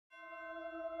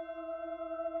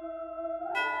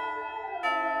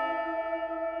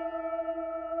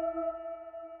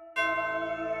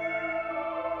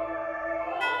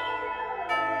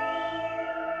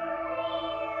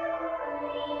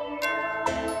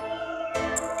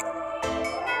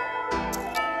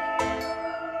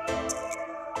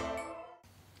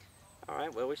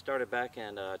started back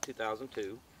in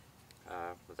 2002.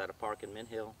 Was at a park in Mint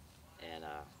Hill and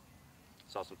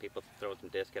saw some people throw some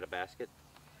disc at a basket.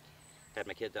 Had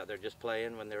my kids out there just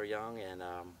playing when they were young, and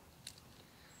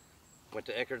went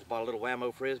to Eckerd's, bought a little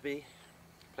Whammo frisbee,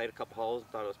 played a couple holes,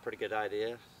 thought it was a pretty good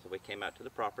idea. So we came out to the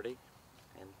property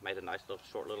and made a nice little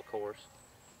short little course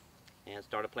and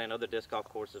started playing other disc golf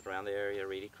courses around the area,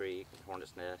 Reedy Creek,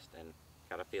 Hornet's Nest, and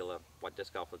got a feel of what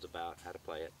disc golf was about, how to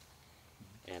play it.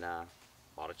 And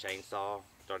bought a chainsaw,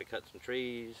 started cutting some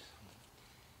trees,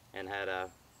 and had a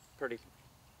pretty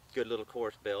good little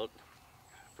course built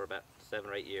for about 7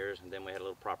 or 8 years. And then we had a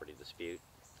little property dispute,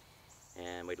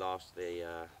 and we lost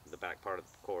the back part of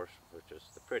the course, which was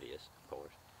the prettiest, of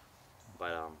course.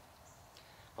 But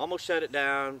almost shut it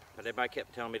down, but everybody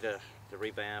kept telling me to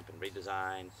revamp and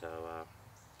redesign. So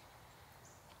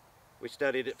we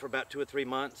studied it for about 2 or 3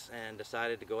 months and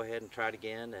decided to go ahead and try it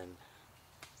again, and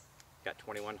got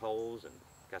 21 holes and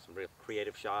got some real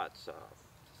creative shots,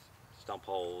 stump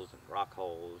holes and rock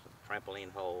holes and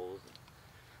trampoline holes, and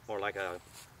more like a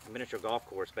miniature golf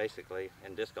course basically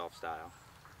in disc golf style.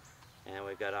 And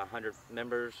we've got 100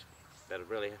 members that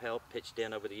have really helped, pitched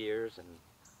in over the years, and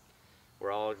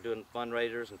we're all doing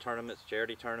fundraisers and tournaments,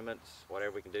 charity tournaments,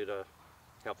 whatever we can do to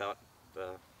help out the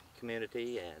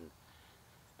community, and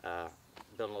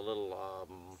building a little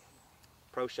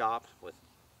pro shop with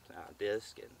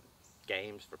disc and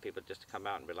games for people just to come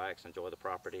out and relax, enjoy the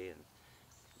property, and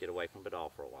get away from it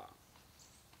all for a while.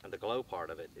 And the glow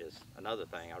part of it is another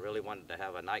thing. I really wanted to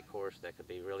have a night course that could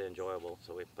be really enjoyable,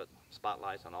 so we put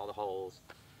spotlights on all the holes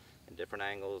in different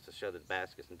angles to show the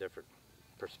baskets in different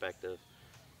perspective.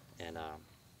 And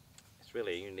it's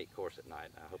really a unique course at night.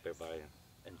 I hope everybody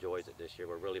enjoys it this year.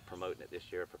 We're really promoting it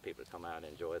this year for people to come out and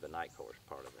enjoy the night course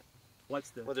part of it.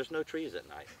 Well, there's no trees at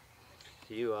night.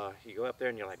 You go up there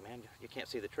and you're like, man, you can't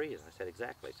see the trees. And I said,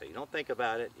 exactly. So you don't think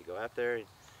about it. You go out there, and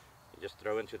you just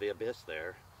throw into the abyss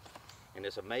there. And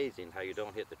it's amazing how you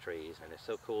don't hit the trees. And it's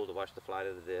so cool to watch the flight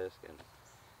of the disc and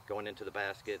going into the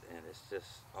basket. And it's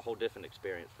just a whole different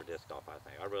experience for disc golf, I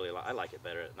think. I like it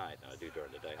better at night than I do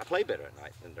during the day. I play better at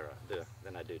night than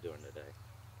I do during the day.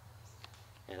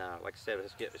 And like I said,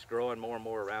 it's growing more and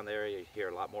more around the area. You hear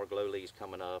a lot more glow leads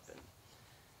coming up, and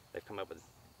they've come up with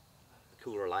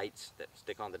cooler lights that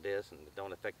stick on the disc and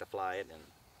don't affect the flight,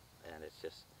 and it's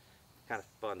just kind of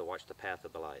fun to watch the path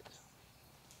of the lights.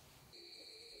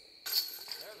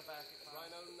 There's the basket.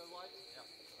 Rhino, no lights? Yeah.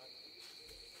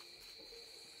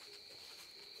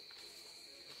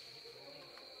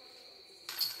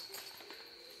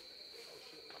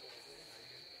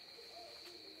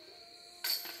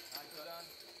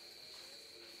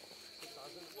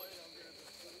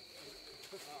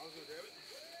 I was gonna grab it.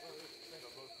 Oh, I think I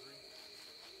both 3.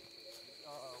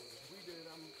 We did.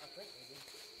 I think we did.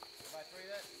 Everybody 3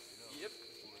 that? No. Yep.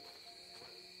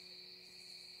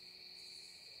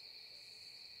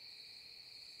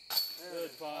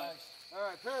 Good fight. Nice. All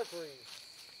right, pair of 3s.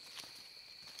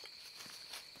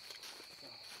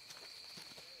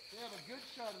 You have a good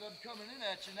shot of them coming in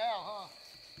at you now, huh?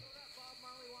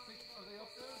 Are they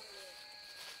up there?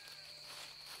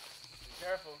 Be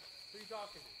careful. Who are you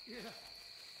talking to? Yeah.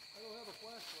 I don't have a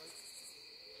flashlight.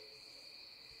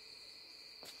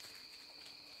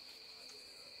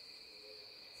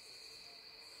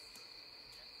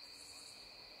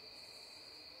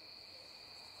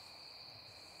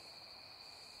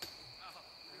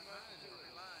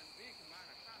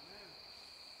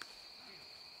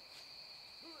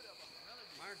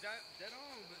 Mine's dead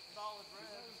on, but Solid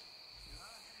red.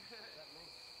 is that me?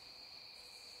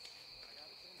 I got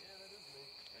it in. Yeah, that is me.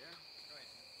 Yeah. Go ahead.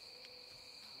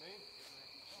 Me?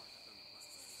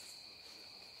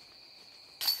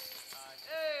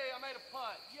 Hey, I made a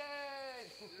putt. Yay!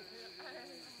 I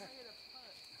made a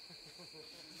putt.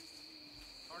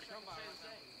 Hard to come by right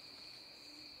now.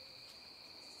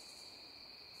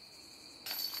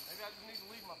 Maybe I just need to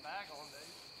leave my bag on, Dave.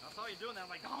 I saw you doing that.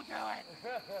 I'm like, don't do it. Don't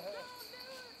do it.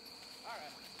 All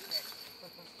right. I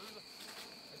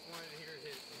just wanted to hear it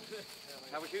hit.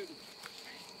 How we shooting?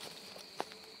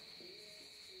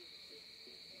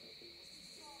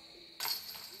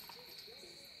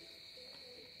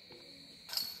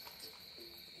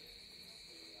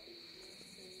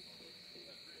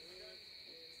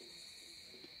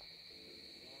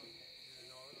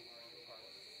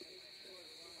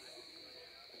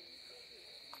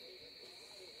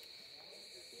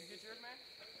 You get yours, man?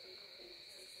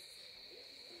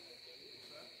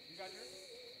 You got yours?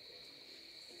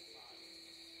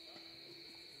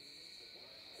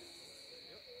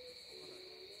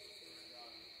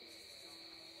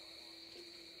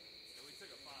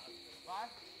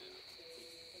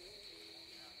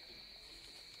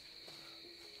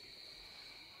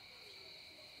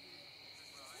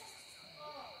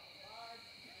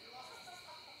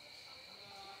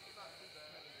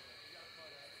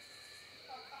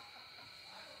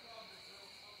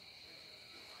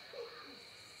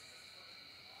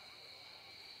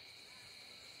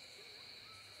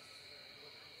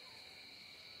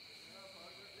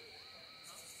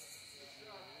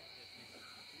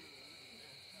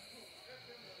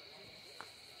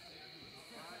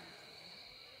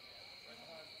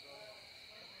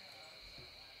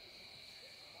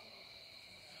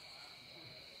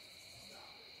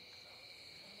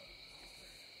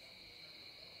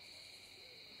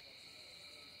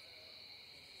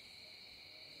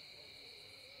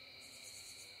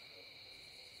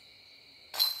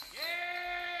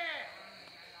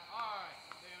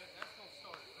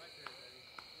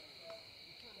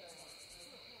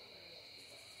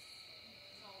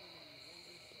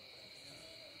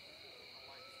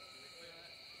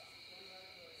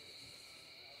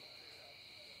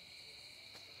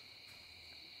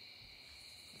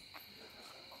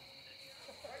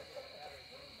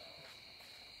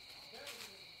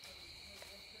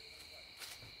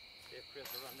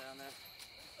 down there.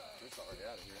 It's already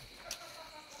out of here.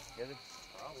 Is he?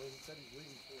 Probably. He said he's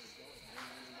leaving for his going.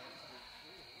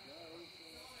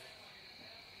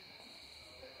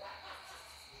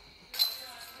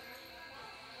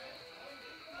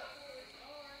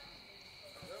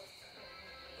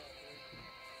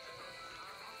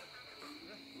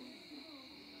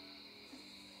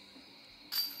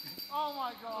 Oh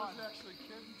my God! I was actually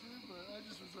kidding too, but I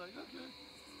just was like, okay.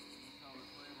 That's how we're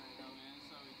playing right now, man.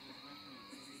 That's how we just went from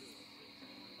a 3 to a 6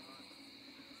 in the car.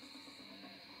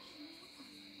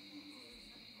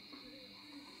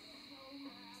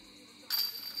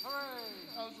 Hooray!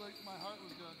 I was like, my heart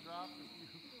was gonna drop if you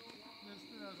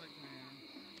missed it. I was like, man.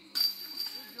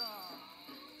 Good job.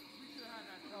 We should have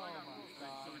had that too. Oh I got my both.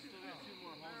 God. So we still got 2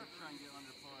 more holes to try and get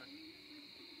under par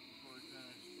before we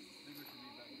finish. I think we should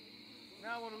be back to the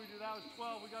Now what do we do? That was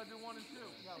 12. We got to do 1 and 2.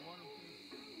 We got 1 and 2.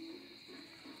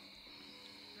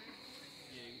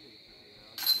 Yeah, you can take it through here.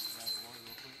 I'll just get it down the water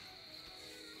real quick.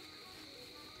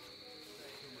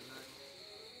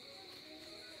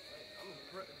 I'm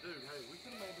impressed. Dude, hey, we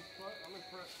can hold this putt. I'm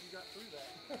impressed you got through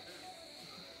that.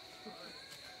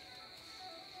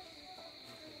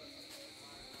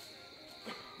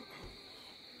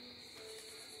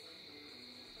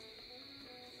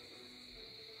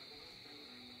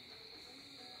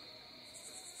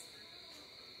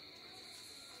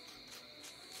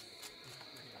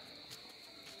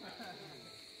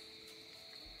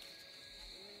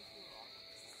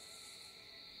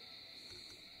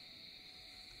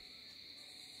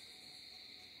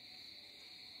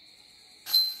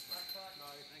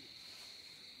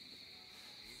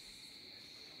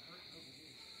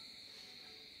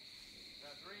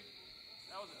 That 3?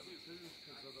 That was a 2.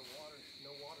 Because of the water.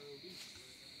 No water will be.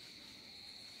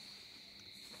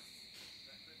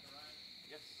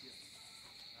 Yes. Yes.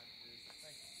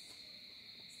 Thank you.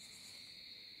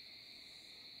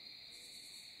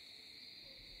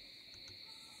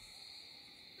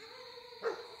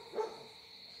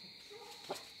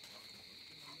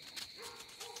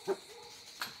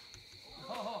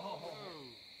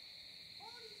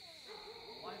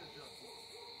 Light adjustment.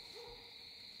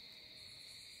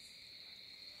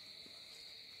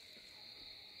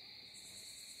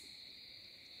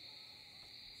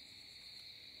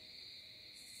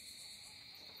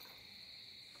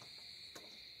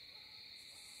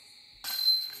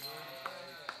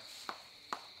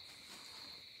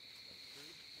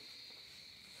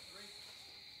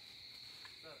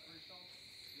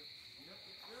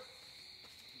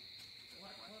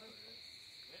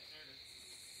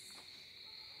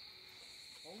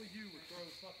 Only you would throw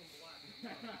the fucking black.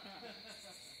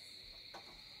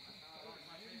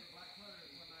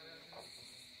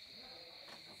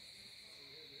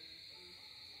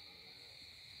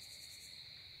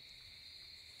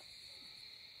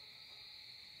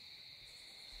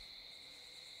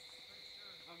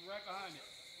 I'm right behind it.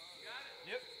 You got it?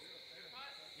 Yep.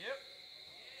 Yep.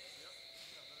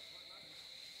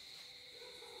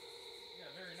 You got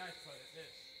a very nice putt at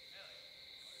this.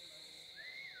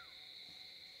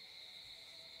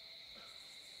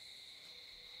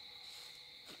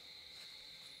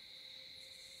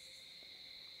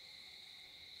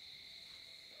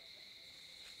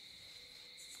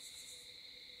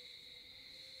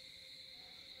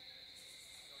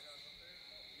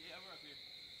 Yeah, we're up here.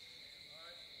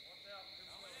 Alright, watch out.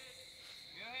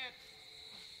 Go ahead.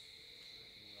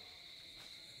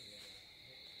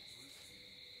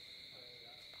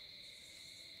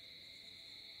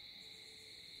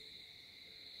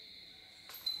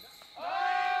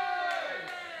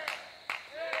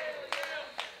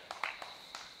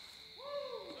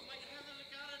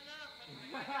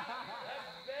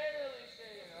 That's barely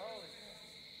staying. Holy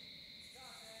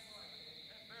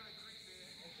that barely creeped in.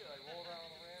 That shit like rolled around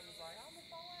on the rim. It's like, I'm gonna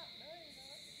fall out. No, you're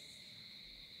not.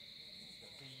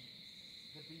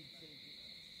 The bead saved it.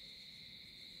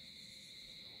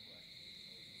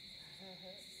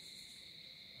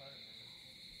 Putter, man.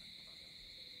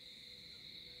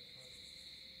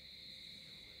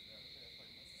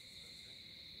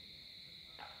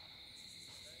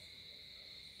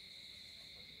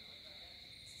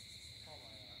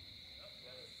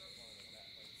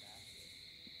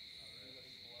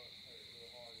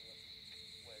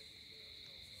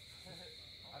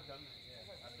 I've done that, yeah.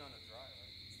 I've done a dry, like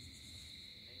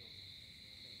nails.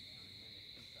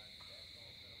 Inside the gas.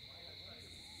 Alright, go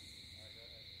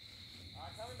ahead.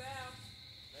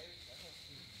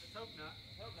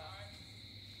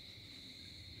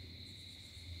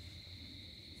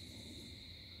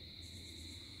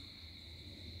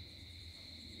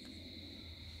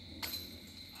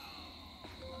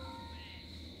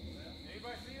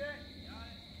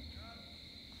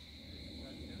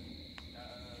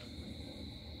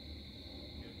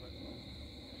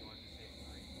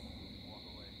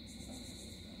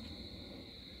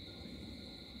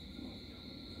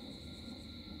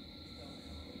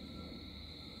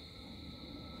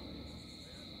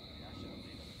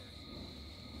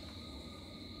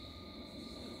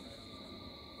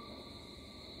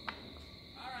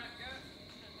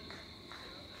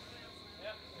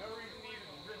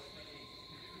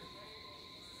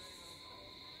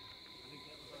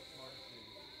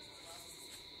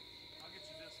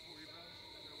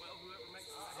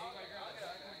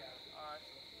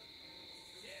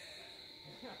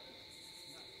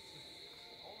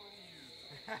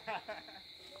 Oh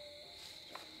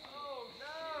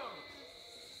no!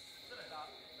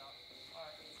 Stop.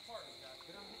 Alright, pardon me, guys.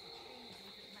 But I'm hitting cheese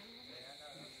with it, man. Yeah,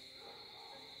 I know.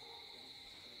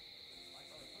 Like,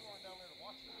 if we weren't down there to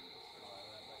watch it, we would have survived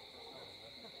that thing.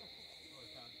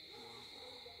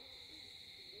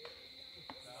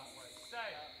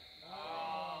 Stay.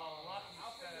 Oh, lucky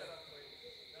stay.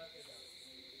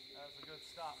 That was a good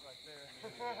stop right there.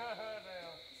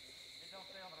 Damn. It don't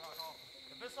stay on the rock often.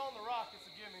 If it's on the rock, it's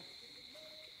a gimme.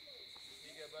 You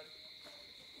go, buddy.